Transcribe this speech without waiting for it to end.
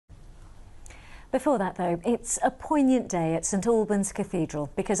Before that, though, it's a poignant day at St Albans Cathedral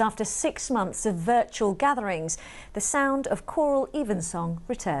because after 6 months of virtual gatherings, the sound of choral Evensong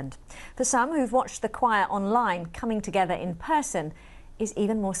returned. For some who've watched the choir online, coming together in person is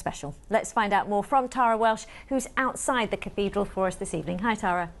even more special. Let's find out more from Tarah Welsh, who's outside the cathedral for us this evening. Hi,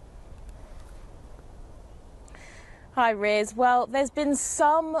 Tarah. Hi, Riz. Well, there's been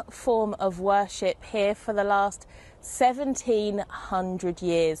some form of worship here for the last 1700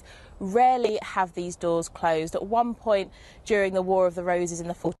 years. Rarely have these doors closed. At one point during the War of the Roses in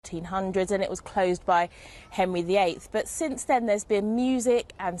the 1400s, and it was closed by Henry VIII. But since then, there's been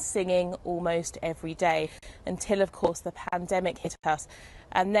music and singing almost every day until, of course, the pandemic hit us.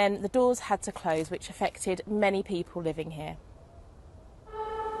 And then the doors had to close, which affected many people living here.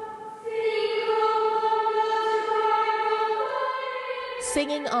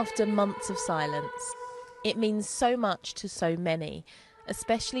 Singing after months of silence. It means so much to so many,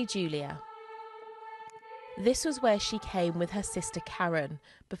 especially Julia. This was where she came with her sister Karen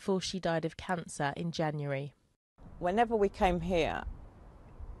before she died of cancer in January. Whenever we came here,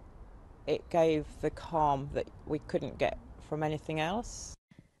 it gave the calm that we couldn't get from anything else.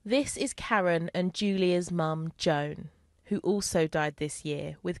 This is Karen and Julia's mum, Joan, who also died this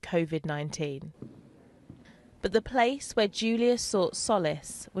year with COVID-19. But the place where Julia sought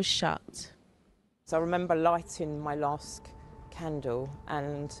solace was shut. So I remember lighting my last candle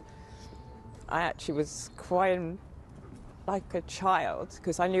and I actually was crying like a child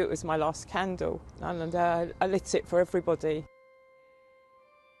because I knew it was my last candle, and I lit it for everybody.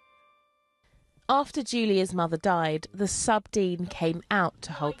 After Julia's mother died, the sub-dean came out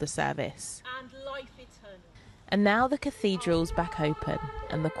to hold the service. And now the cathedral's back open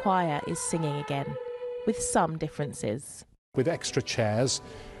and the choir is singing again, with some differences. With extra chairs,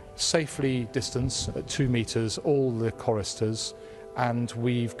 safely distanced at 2 metres, all the choristers, and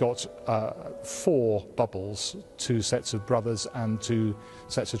we've got 4 bubbles, 2 sets of brothers and 2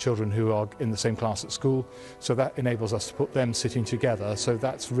 sets of children who are in the same class at school, so that enables us to put them sitting together, so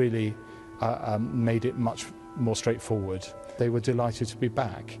that's really made it much more straightforward. They were delighted to be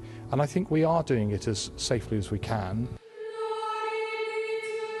back, and I think we are doing it as safely as we can.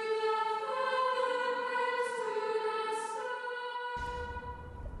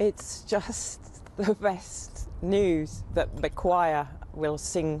 It's just the best news that the choir will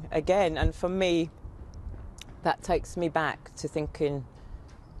sing again, and for me that takes me back to thinking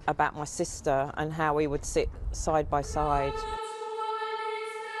about my sister and how we would sit side by side.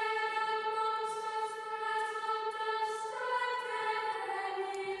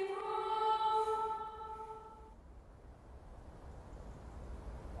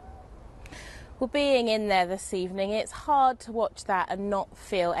 Well, being in there this evening, it's hard to watch that and not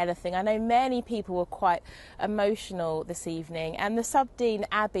feel anything. I know many people were quite emotional this evening, and the sub-dean,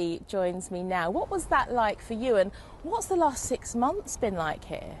 Abby, joins me now. What was that like for you, and what's the last 6 months been like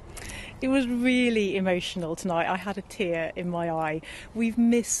here? It was really emotional tonight. I had a tear in my eye. We've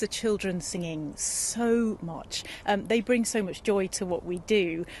missed the children singing so much. They bring so much joy to what we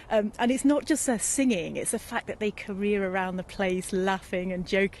do. And it's not just their singing, it's the fact that they career around the place laughing and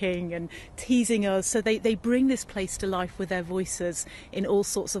joking and teasing us. So they bring this place to life with their voices in all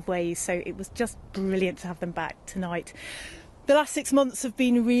sorts of ways. So it was just brilliant to have them back tonight. The last 6 months have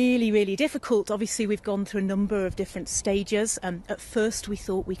been really, really difficult. Obviously, we've gone through a number of different stages. At first, we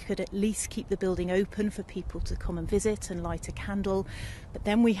thought we could at least keep the building open for people to come and visit and light a candle. But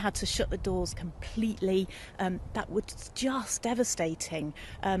then we had to shut the doors completely. That was just devastating.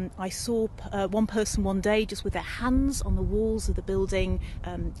 I saw one person one day just with their hands on the walls of the building,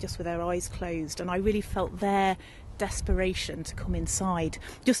 just with their eyes closed. And I really felt their desperation to come inside.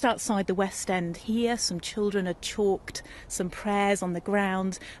 Just outside the West End here, some children had chalked some prayers on the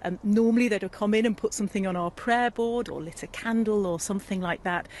ground. Normally they'd have come in and put something on our prayer board or lit a candle or something like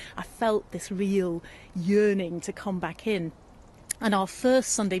that. I felt this real yearning to come back in. And our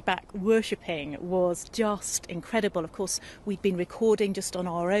first Sunday back worshipping was just incredible. Of course, we'd been recording just on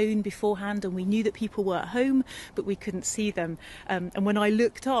our own beforehand, and we knew that people were at home, but we couldn't see them. And when I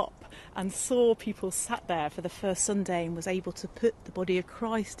looked up and saw people sat there for the first Sunday and was able to put the body of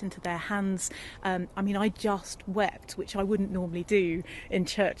Christ into their hands, I mean, I just wept, which I wouldn't normally do in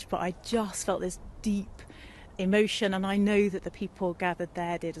church, but I just felt this deep emotion, and I know that the people gathered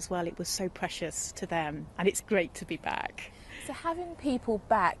there did as well. It was so precious to them, and it's great to be back. So having people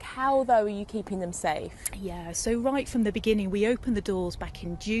back, how though are you keeping them safe? Yeah, so right from the beginning, we opened the doors back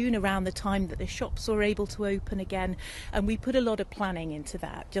in June, around the time that the shops were able to open again, and we put a lot of planning into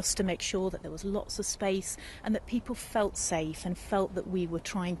that just to make sure that there was lots of space and that people felt safe and felt that we were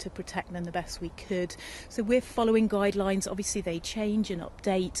trying to protect them the best we could. So we're following guidelines. Obviously they change and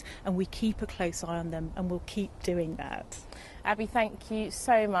update, and we keep a close eye on them, and we'll keep doing that. Abby, thank you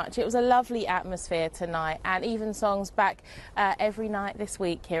so much. It was a lovely atmosphere tonight, and Evensong's back every night this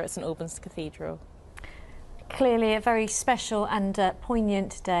week here at St Albans Cathedral. Clearly a very special and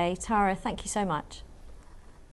poignant day. Tarah, thank you so much.